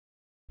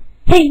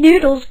Hey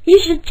Noodles, you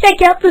should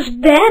check out this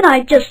van I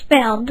just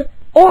found.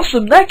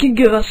 Awesome, that can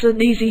give us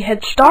an easy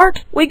head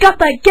start. We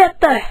gotta get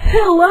the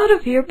hell out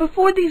of here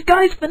before these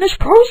guys finish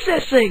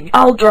processing.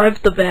 I'll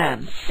drive the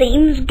van.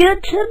 Seems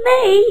good to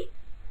me.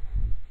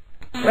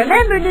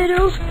 Remember,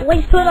 Noodles,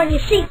 always put on your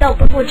seatbelt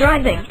before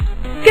driving.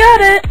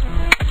 Got it!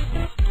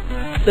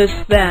 This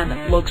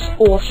van looks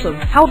awesome.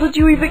 How did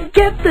you even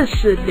get this,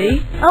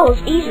 Sydney? Oh,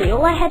 it was easy.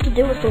 All I had to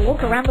do was to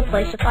walk around the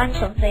place to find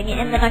something,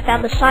 and then I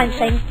found the sign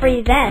saying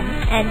free van,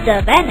 and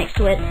a van next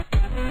to it.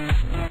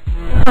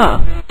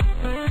 Huh.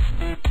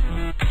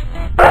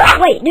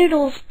 Wait,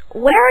 Noodles,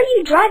 where are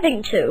you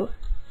driving to?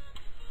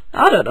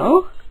 I don't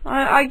know.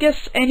 I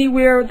guess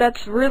anywhere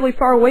that's really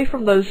far away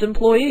from those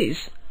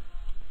employees.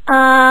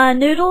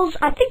 Noodles,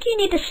 I think you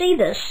need to see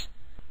this.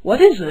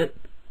 What is it?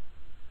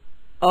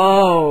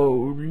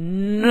 Oh,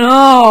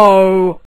 no!